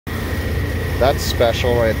That's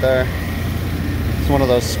special right there. It's one of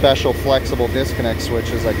those special flexible disconnect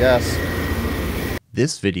switches, I guess.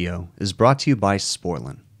 This video is brought to you by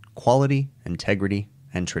Sporlan. Quality, integrity,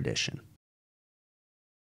 and tradition.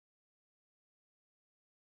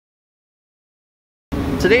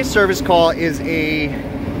 Today's service call is a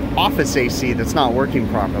office AC that's not working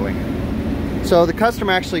properly. So the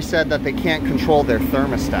customer actually said that they can't control their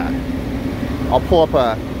thermostat. I'll pull up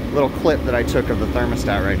a little clip that I took of the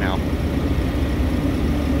thermostat right now.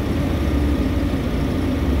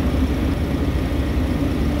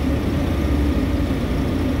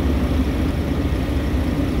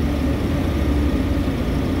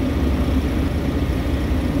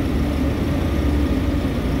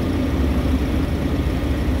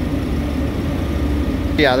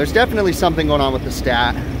 Yeah, there's definitely something going on with the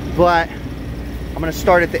stat, but I'm gonna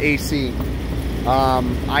start at the AC.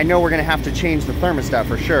 I know we're gonna have to change the thermostat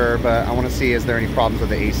for sure, but I wanna see, is there any problems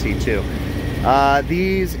with the AC too?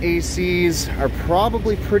 These ACs are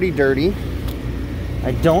probably pretty dirty.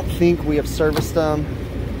 I don't think we have serviced them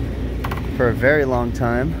for a very long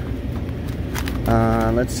time.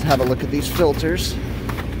 Let's have a look at these filters.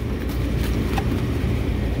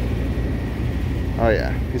 Oh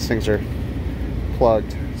yeah, these things are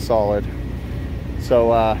plugged solid.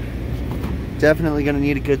 So definitely gonna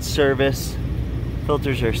need a good service.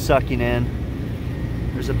 Filters are sucking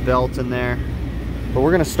in. There's a belt in there, but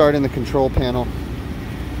we're gonna start in the control panel,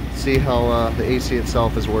 see how the AC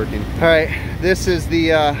itself is working. All right, this is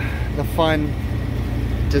the fun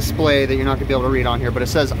display that you're not gonna be able to read on here, but it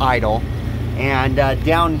says idle, and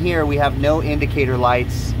down here we have no indicator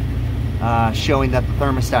lights showing that the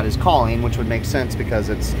thermostat is calling, which would make sense because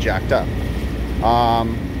it's jacked up. I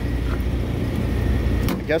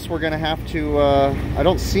guess we're gonna have to, I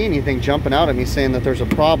don't see anything jumping out at me saying that there's a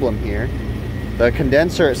problem here. The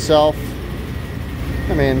condenser itself,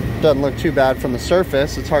 I mean, doesn't look too bad from the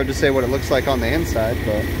surface. It's hard to say what it looks like on the inside,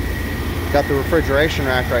 but got the refrigeration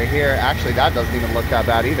rack right here. Actually, that doesn't even look that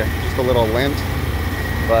bad either. Just a little lint,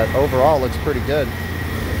 but overall looks pretty good.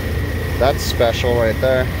 That's special right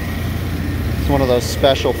there. It's one of those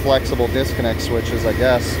special flexible disconnect switches, I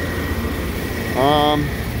guess.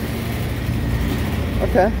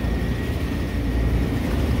 Okay.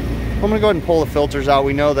 I'm gonna go ahead and pull the filters out.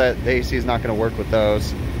 We know that the AC is not gonna work with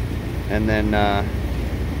those. And then,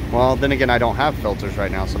 well, then again, I don't have filters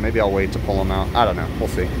right now, so maybe I'll wait to pull them out. I don't know, we'll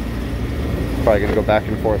see. Probably gonna go back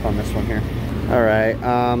and forth on this one here. All right,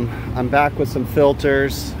 I'm back with some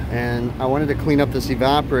filters, and I wanted to clean up this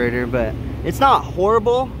evaporator, but it's not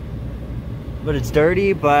horrible, but it's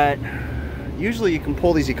dirty. But usually you can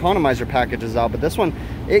pull these economizer packages out, but this one,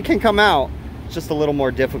 it can come out. It's just a little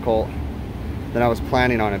more difficult than I was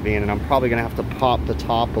planning on it being, and I'm probably gonna have to pop the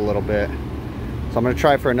top a little bit. So I'm gonna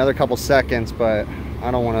try for another couple seconds, but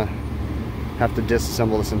I don't wanna have to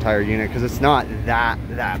disassemble this entire unit because it's not that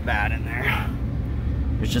bad in there.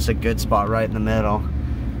 There's just a good spot right in the middle,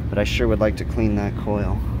 but I sure would like to clean that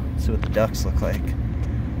coil. See what the ducts look like.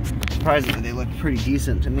 Surprisingly, they look pretty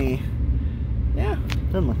decent to me. Yeah,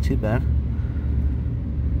 doesn't look too bad.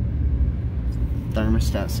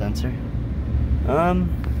 Thermostat sensor.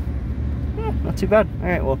 Yeah, not too bad. All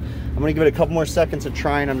right, well, I'm gonna give it a couple more seconds of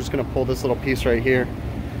trying. I'm just gonna pull this little piece right here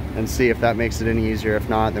and see if that makes it any easier. If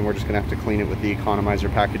not, then we're just gonna have to clean it with the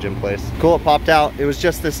economizer package in place. Cool, it popped out. It was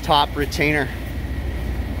just this top retainer.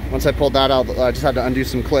 Once I pulled that out, I just had to undo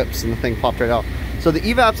some clips and the thing popped right out. So the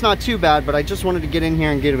evap's not too bad, but I just wanted to get in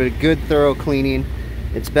here and give it a good thorough cleaning.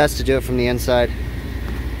 It's best to do it from the inside.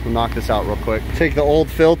 We'll knock this out real quick. Take the old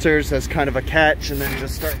filters as kind of a catch and then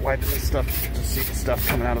just start wiping this stuff to see the stuff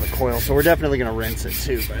coming out of the coil. So we're definitely gonna rinse it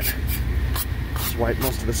too, but just wipe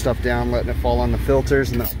most of the stuff down, letting it fall on the filters,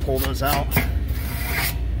 and then I'll pull those out.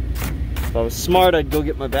 If I was smart, I'd go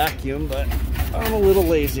get my vacuum, but I'm a little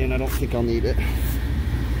lazy and I don't think I'll need it.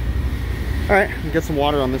 All right, get some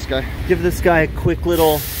water on this guy. Give this guy a quick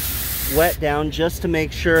little wet down just to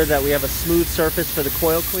make sure that we have a smooth surface for the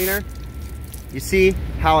coil cleaner. You see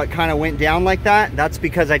how it kind of went down like that? That's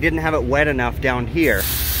because I didn't have it wet enough down here.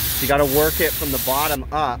 So you got to work it from the bottom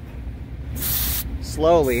up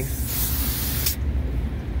slowly,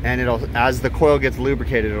 and it'll, as the coil gets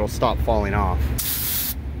lubricated, it'll stop falling off.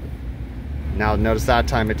 Now notice that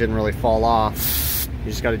time it didn't really fall off.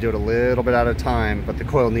 You just got to do it a little bit at a time, but the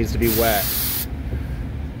coil needs to be wet.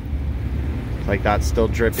 Like that's still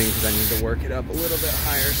dripping because I need to work it up a little bit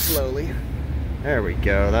higher slowly. There we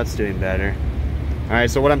go, that's doing better. All right,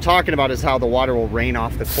 so what I'm talking about is how the water will rain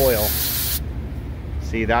off the coil.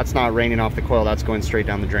 See, that's not raining off the coil, that's going straight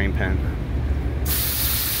down the drain pan.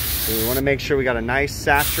 So we wanna make sure we got a nice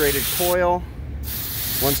saturated coil.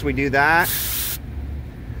 Once we do that,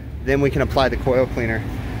 then we can apply the coil cleaner.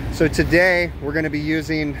 So today we're going to be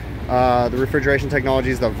using the Refrigeration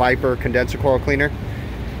Technologies, the Viper condenser coil cleaner.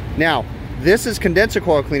 Now, this is condenser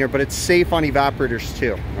coil cleaner, but it's safe on evaporators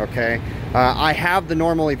too, okay? I have the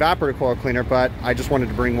normal evaporator coil cleaner, but I just wanted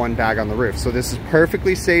to bring one bag on the roof. So this is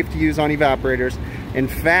perfectly safe to use on evaporators. In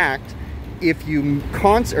fact, if you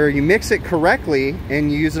mix it correctly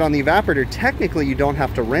and you use it on the evaporator, technically you don't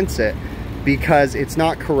have to rinse it because it's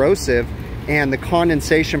not corrosive and the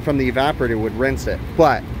condensation from the evaporator would rinse it.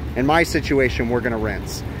 But in my situation, we're gonna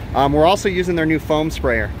rinse. We're also using their new foam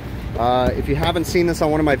sprayer. If you haven't seen this on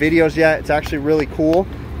one of my videos yet, it's actually really cool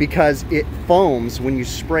because it foams when you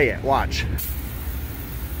spray it. Watch.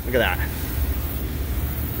 Look at that.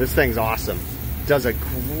 This thing's awesome. Does a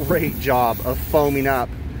great job of foaming up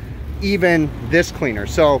even this cleaner.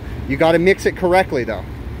 So you got to mix it correctly though.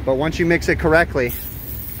 But once you mix it correctly,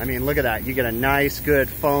 I mean, look at that. You get a nice, good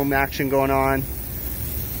foam action going on.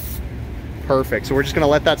 Perfect. So we're just going to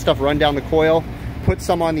let that stuff run down the coil. Put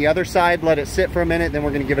some on the other side, let it sit for a minute, then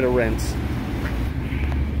we're going to give it a rinse.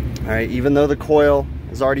 All right, even though the coil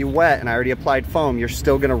is already wet and I already applied foam, you're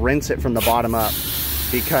still going to rinse it from the bottom up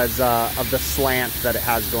because of the slant that it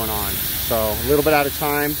has going on. So a little bit at a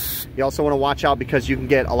time. You also want to watch out because you can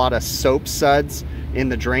get a lot of soap suds in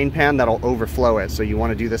the drain pan that'll overflow it. So you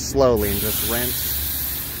want to do this slowly and just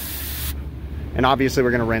rinse. And obviously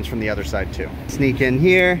we're going to rinse from the other side too. Sneak in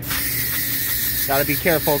here. Got to be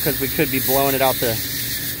careful because we could be blowing it out the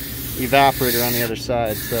evaporator on the other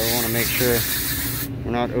side. So we want to make sure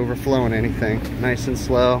we're not overflowing anything. Nice and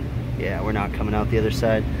slow. Yeah, we're not coming out the other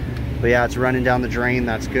side. But yeah, it's running down the drain.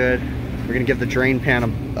 That's good. We're going to give the drain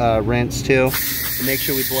pan a rinse too. And make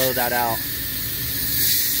sure we blow that out.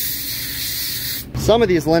 Some of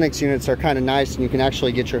these Lennox units are kind of nice and you can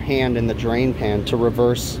actually get your hand in the drain pan to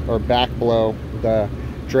reverse or back blow the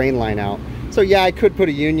drain line out. So yeah, I could put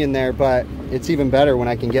a union there, but it's even better when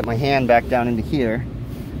I can get my hand back down into here,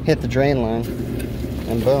 hit the drain line,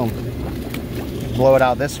 and boom. Blow it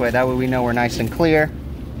out this way. That way we know we're nice and clear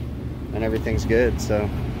and everything's good. So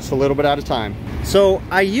just a little bit at a time. So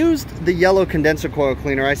I used the yellow condenser coil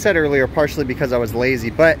cleaner, I said earlier, partially because I was lazy,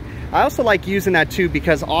 but I also like using that too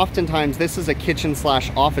because oftentimes this is a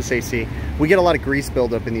kitchen/office AC. We get a lot of grease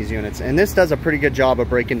buildup in these units, and this does a pretty good job of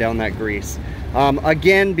breaking down that grease.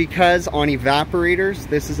 Again, because on evaporators,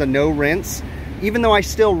 this is a no rinse. Even though I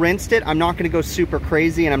still rinsed it, I'm not gonna go super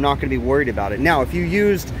crazy and I'm not gonna be worried about it. Now, if you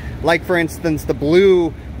used, like for instance, the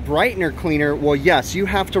blue brightener cleaner, well, yes, you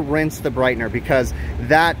have to rinse the brightener because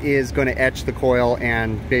that is going to etch the coil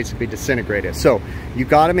and basically disintegrate it. So you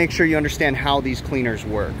got to make sure you understand how these cleaners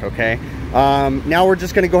work, okay? Now we're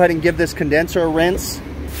just going to go ahead and give this condenser a rinse.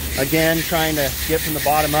 Again, trying to get from the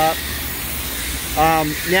bottom up.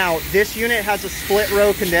 Now, this unit has a split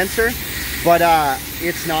row condenser, but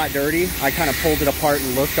it's not dirty. I kind of pulled it apart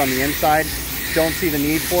and looked on the inside. Don't see the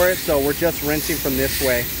need for it, so we're just rinsing from this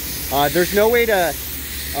way. There's no way to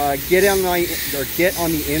get on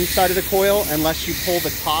the inside of the coil unless you pull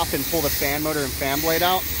the top and pull the fan motor and fan blade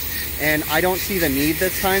out. And I don't see the need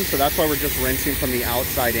this time, so that's why we're just rinsing from the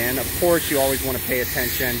outside in. Of course, you always want to pay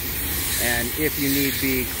attention, and if you need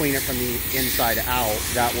be, clean it from the inside out.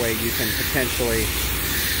 That way you can potentially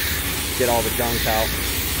get all the gunk out.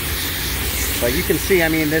 But you can see, I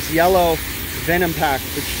mean, this yellow Venom pack,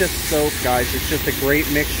 it's just soap, guys. It's just a great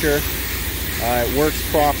mixture. It works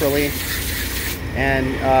properly.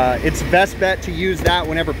 And it's best bet to use that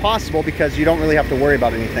whenever possible because you don't really have to worry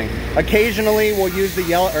about anything. Occasionally we'll use the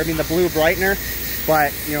the blue brightener,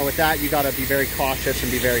 but you know, with that you got to be very cautious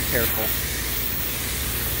and be very careful.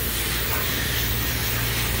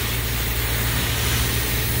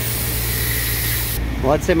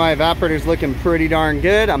 Well, I'd say my evaporator's looking pretty darn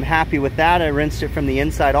good. I'm happy with that. I rinsed it from the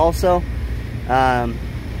inside also. We're gonna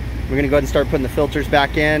go ahead and start putting the filters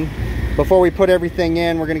back in. Before we put everything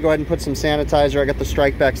in, we're gonna go ahead and put some sanitizer. I got the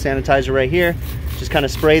Strike Back sanitizer right here. Just kind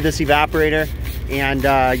of spray this evaporator,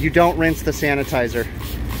 and you don't rinse the sanitizer.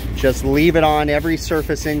 Just leave it on every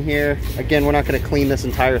surface in here. Again, we're not gonna clean this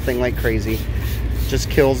entire thing like crazy. Just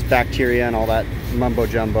kills bacteria and all that mumbo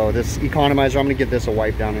jumbo. This economizer, I'm gonna give this a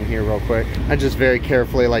wipe down in here real quick. I just very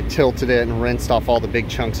carefully like tilted it and rinsed off all the big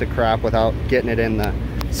chunks of crap without getting it in the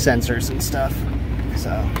sensors and stuff.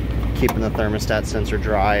 So keeping the thermostat sensor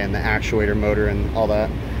dry and the actuator motor and all that.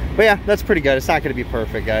 But yeah, that's pretty good. It's not gonna be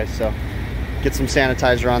perfect, guys. So get some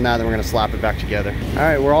sanitizer on that, then we're gonna slap it back together. All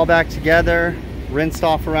right, we're all back together. Rinsed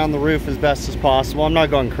off around the roof as best as possible. I'm not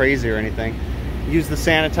going crazy or anything. Use the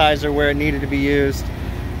sanitizer where it needed to be used.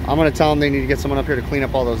 I'm gonna tell them they need to get someone up here to clean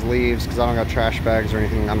up all those leaves because I don't got trash bags or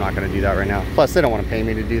anything. I'm not gonna do that right now. Plus, they don't wanna pay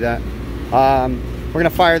me to do that. We're gonna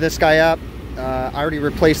fire this guy up. I already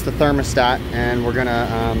replaced the thermostat, and we're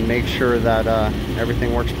gonna make sure that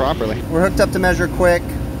everything works properly. We're hooked up to Measure Quick.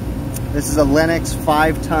 This is a Lennox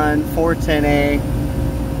 5-ton 410A.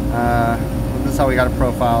 This is how we got it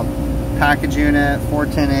profiled. Package unit,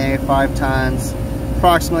 410A, 5 tons,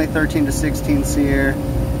 approximately 13 to 16 SEER.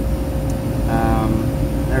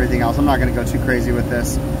 Everything else, I'm not gonna go too crazy with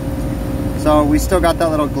this. So we still got that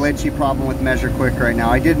little glitchy problem with Measure Quick right now.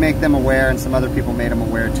 I did make them aware, and some other people made them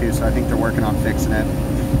aware too, so I think they're working on fixing it.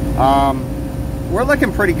 We're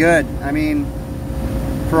looking pretty good. I mean,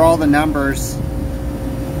 for all the numbers.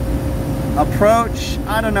 Approach,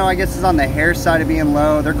 I don't know, I guess is on the hair side of being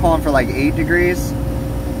low. They're calling for like 8 degrees.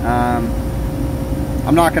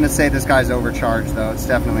 I'm not gonna say this guy's overcharged though. It's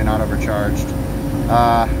definitely not overcharged.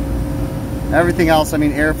 Everything else, I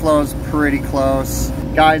mean, airflow is pretty close.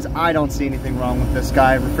 Guys, I don't see anything wrong with this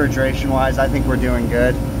guy refrigeration wise. I think we're doing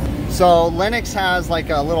good. So Lennox has like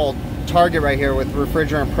a little target right here with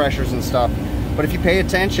refrigerant pressures and stuff. But if you pay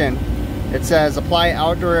attention, it says apply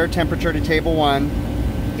outdoor air temperature to table 1,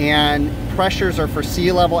 and pressures are for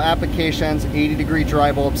sea level applications, 80 degree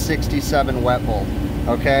dry bulb, 67 wet bulb,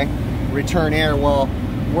 okay? Return air, well,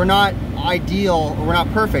 we're not ideal, or we're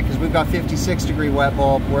not perfect, because we've got 56 degree wet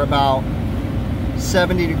bulb. We're about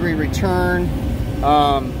 70 degree return.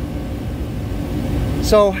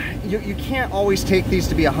 So you can't always take these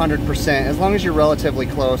to be 100%, as long as you're relatively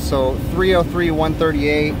close. So 303,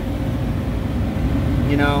 138,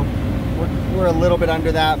 you know, we're a little bit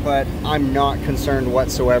under that, but I'm not concerned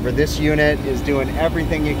whatsoever. This unit is doing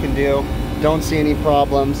everything you can do. Don't see any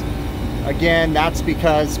problems. Again, that's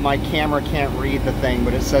because my camera can't read the thing,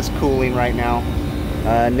 but it says cooling right now.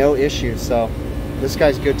 No issues, so this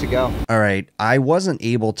guy's good to go. All right, I wasn't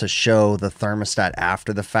able to show the thermostat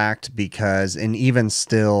after the fact because, and even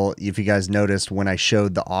still, if you guys noticed when I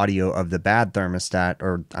showed the audio of the bad thermostat,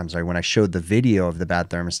 or I'm sorry, when I showed the video of the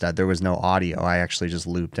bad thermostat, there was no audio. I actually just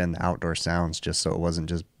looped in the outdoor sounds just so it wasn't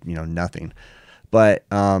just, you know, nothing. But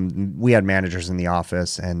we had managers in the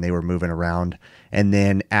office and they were moving around. And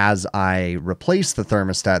then as I replaced the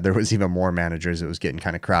thermostat, there was even more managers. It was getting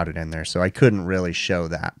kind of crowded in there. So I couldn't really show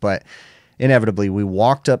that. But inevitably, we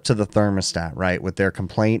walked up to the thermostat, right, with their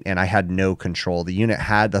complaint, and I had no control. The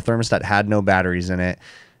thermostat had no batteries in it.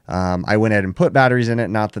 I went ahead and put batteries in it,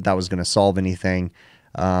 not that that was going to solve anything.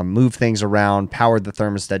 Moved things around, powered the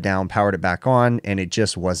thermostat down, powered it back on, and it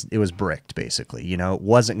was bricked, basically. You know, it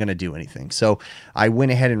wasn't going to do anything. So I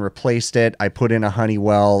went ahead and replaced it. I put in a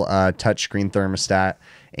Honeywell touchscreen thermostat,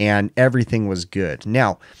 and everything was good.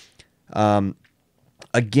 Now,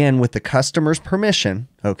 again, with the customer's permission,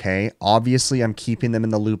 okay, obviously I'm keeping them in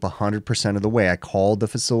the loop 100% of the way. I called the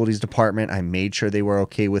facilities department. I made sure they were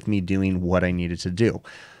okay with me doing what I needed to do.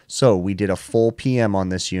 So we did a full PM on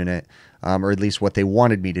this unit, or at least what they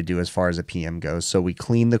wanted me to do as far as a PM goes. So we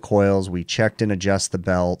cleaned the coils, we checked and adjust the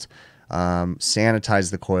belt,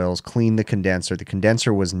 sanitized the coils, cleaned the condenser. The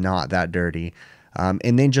condenser was not that dirty.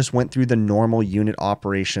 And then just went through the normal unit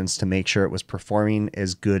operations to make sure it was performing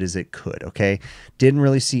as good as it could, okay? Didn't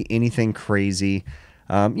really see anything crazy.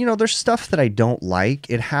 You know, there's stuff that I don't like.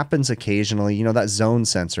 It happens occasionally, you know, that zone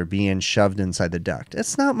sensor being shoved inside the duct.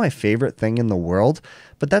 It's not my favorite thing in the world,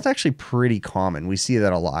 but that's actually pretty common. We see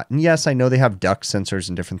that a lot. And yes, I know they have duct sensors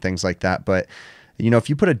and different things like that, but, you know, if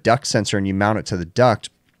you put a duct sensor and you mount it to the duct,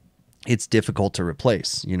 it's difficult to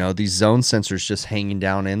replace. You know, these zone sensors just hanging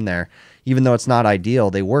down in there, even though it's not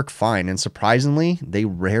ideal, they work fine. And surprisingly, they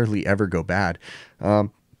rarely ever go bad.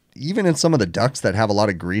 Even in some of the ducts that have a lot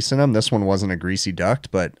of grease in them, this one wasn't a greasy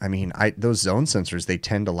duct, but I mean, those zone sensors, they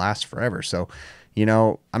tend to last forever. So, you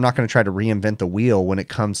know, I'm not going to try to reinvent the wheel when it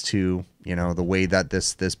comes to, you know, the way that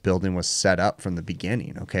this building was set up from the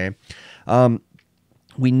beginning. Okay.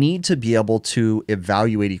 We need to be able to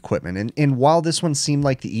evaluate equipment. And while this one seemed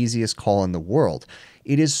like the easiest call in the world,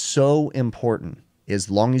 it is so important,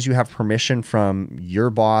 as long as you have permission from your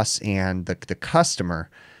boss and the customer,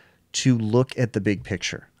 to look at the big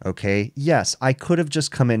picture, okay? Yes, I could have just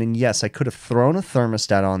come in and yes, I could have thrown a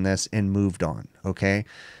thermostat on this and moved on, okay?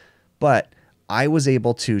 But I was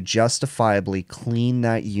able to justifiably clean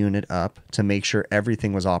that unit up to make sure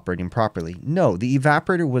everything was operating properly. No, the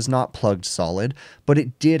evaporator was not plugged solid, but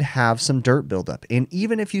it did have some dirt buildup. And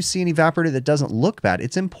even if you see an evaporator that doesn't look bad,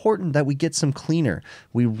 it's important that we get some cleaner.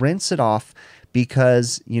 We rinse it off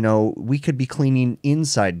because, you know, we could be cleaning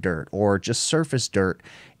inside dirt or just surface dirt.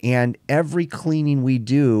 And every cleaning we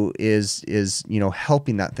do is, you know,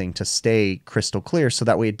 helping that thing to stay crystal clear. So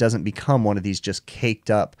that way it doesn't become one of these just caked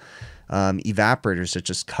up evaporators that's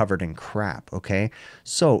just covered in crap. Okay.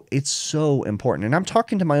 So it's so important. And I'm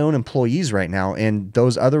talking to my own employees right now, and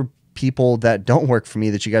those other people that don't work for me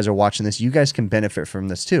that you guys are watching this, you guys can benefit from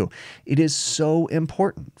this too. It is so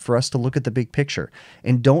important for us to look at the big picture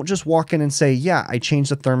and don't just walk in and say, yeah, I changed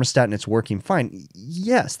the thermostat and it's working fine.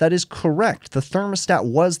 Yes, that is correct. The thermostat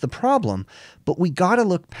was the problem, but we got to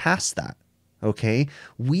look past that. Okay.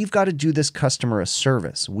 We've got to do this customer a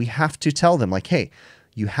service. We have to tell them like, hey,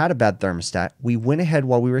 you had a bad thermostat. We went ahead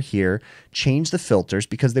while we were here, changed the filters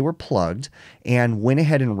because they were plugged, and went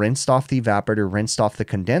ahead and rinsed off the evaporator, rinsed off the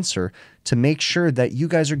condenser to make sure that you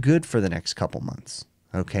guys are good for the next couple months.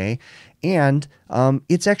 Okay. And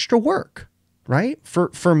it's extra work, right?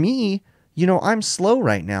 For me, you know, I'm slow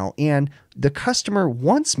right now and the customer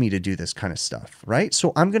wants me to do this kind of stuff, right?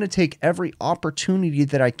 So I'm going to take every opportunity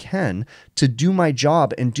that I can to do my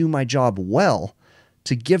job and do my job well,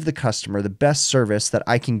 to give the customer the best service that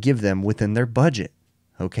I can give them within their budget.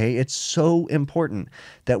 Okay. It's so important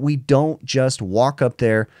that we don't just walk up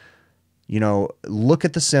there, you know, look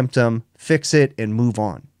at the symptom, fix it, and move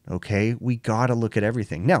on. Okay. We got to look at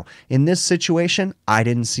everything. Now, in this situation, I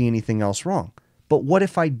didn't see anything else wrong. But what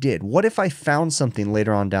if I did? What if I found something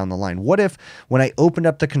later on down the line? What if when I opened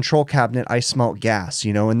up the control cabinet, I smelt gas,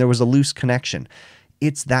 you know, and there was a loose connection?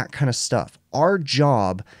 It's that kind of stuff. Our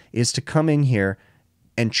job is to come in here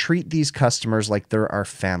and treat these customers like they're our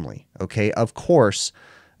family. Okay. Of course,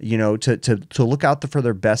 you know, to look out for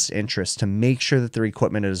their best interests, to make sure that their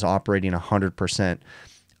equipment is operating 100%.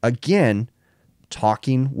 Again,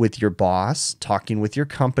 talking with your boss, talking with your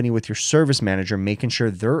company, with your service manager, making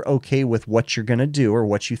sure they're okay with what you're going to do or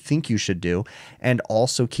what you think you should do, and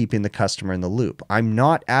also keeping the customer in the loop. I'm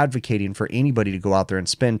not advocating for anybody to go out there and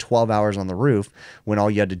spend 12 hours on the roof when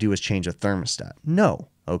all you had to do was change a thermostat. No.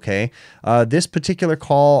 Okay. This particular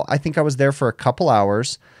call, I think I was there for a couple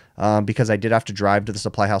hours because I did have to drive to the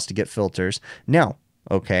supply house to get filters. Now,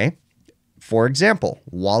 okay, for example,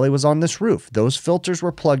 while I was on this roof, those filters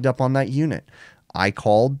were plugged up on that unit. I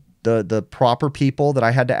called the proper people that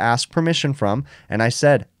I had to ask permission from, and I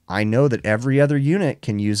said, I know that every other unit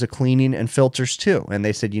can use a cleaning and filters too. And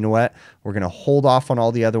they said, you know what, we're going to hold off on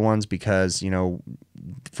all the other ones because, you know,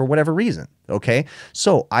 for whatever reason. Okay.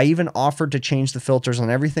 So I even offered to change the filters on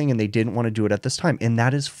everything and they didn't want to do it at this time. And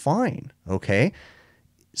that is fine. Okay.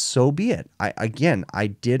 So be it. I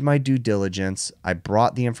did my due diligence. I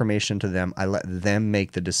brought the information to them. I let them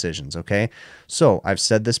make the decisions. Okay. So I've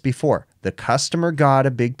said this before. The customer got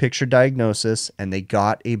a big picture diagnosis and they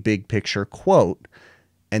got a big picture quote,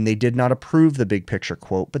 and they did not approve the big picture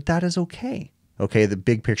quote, but that is okay. Okay. The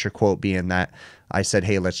big picture quote being that I said,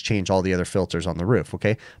 hey, let's change all the other filters on the roof.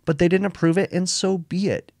 Okay. But they didn't approve it. And so be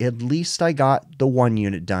it. At least I got the one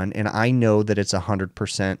unit done and I know that it's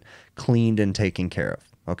 100% cleaned and taken care of.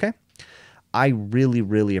 Okay. I really,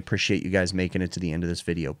 really appreciate you guys making it to the end of this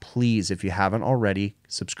video. Please, if you haven't already,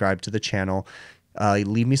 subscribe to the channel.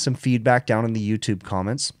 Leave me some feedback down in the YouTube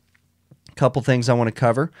comments. Couple things I want to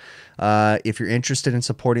cover. If you're interested in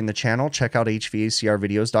supporting the channel, check out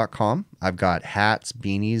HVACRvideos.com. I've got hats,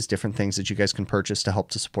 beanies, different things that you guys can purchase to help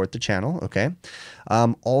to support the channel. Okay.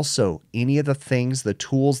 Also, any of the things, the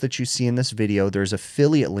tools that you see in this video, there's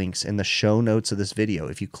affiliate links in the show notes of this video.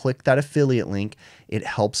 If you click that affiliate link, it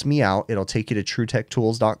helps me out. It'll take you to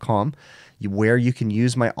TrueTechTools.com, where you can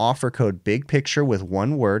use my offer code Big Picture with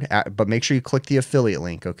one word, but make sure you click the affiliate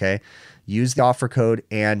link. Okay. Use the offer code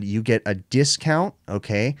and you get a discount.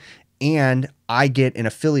 Okay. And I get an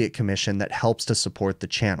affiliate commission that helps to support the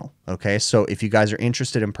channel. Okay. So if you guys are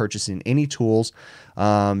interested in purchasing any tools,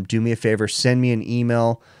 do me a favor, send me an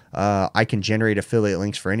email. I can generate affiliate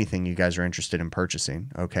links for anything you guys are interested in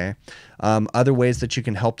purchasing. Okay. Other ways that you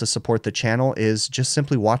can help to support the channel is just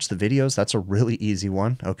simply watch the videos. That's a really easy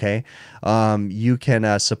one. Okay. You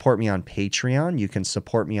can support me on Patreon. You can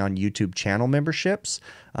support me on YouTube channel memberships.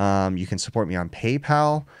 You can support me on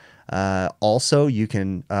PayPal. Also, you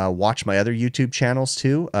can watch my other YouTube channels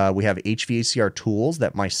too. We have HVACR tools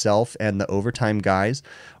that myself and the Overtime guys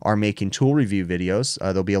are making tool review videos.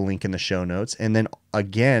 There'll be a link in the show notes. And then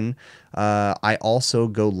again, I also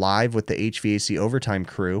go live with the HVAC Overtime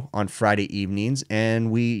crew on Friday evenings. And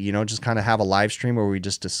we, you know, just kind of have a live stream where we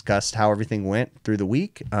just discussed how everything went through the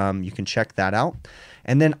week. You can check that out.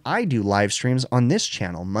 And then I do live streams on this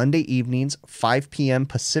channel Monday evenings, 5 p.m.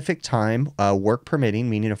 Pacific time, work permitting,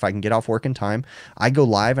 meaning if I can get off work in time, I go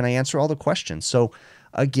live and I answer all the questions. So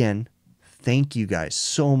again, thank you guys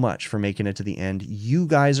so much for making it to the end. You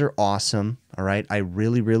guys are awesome. All right. I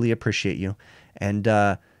really, really appreciate you. And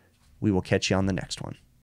we will catch you on the next one.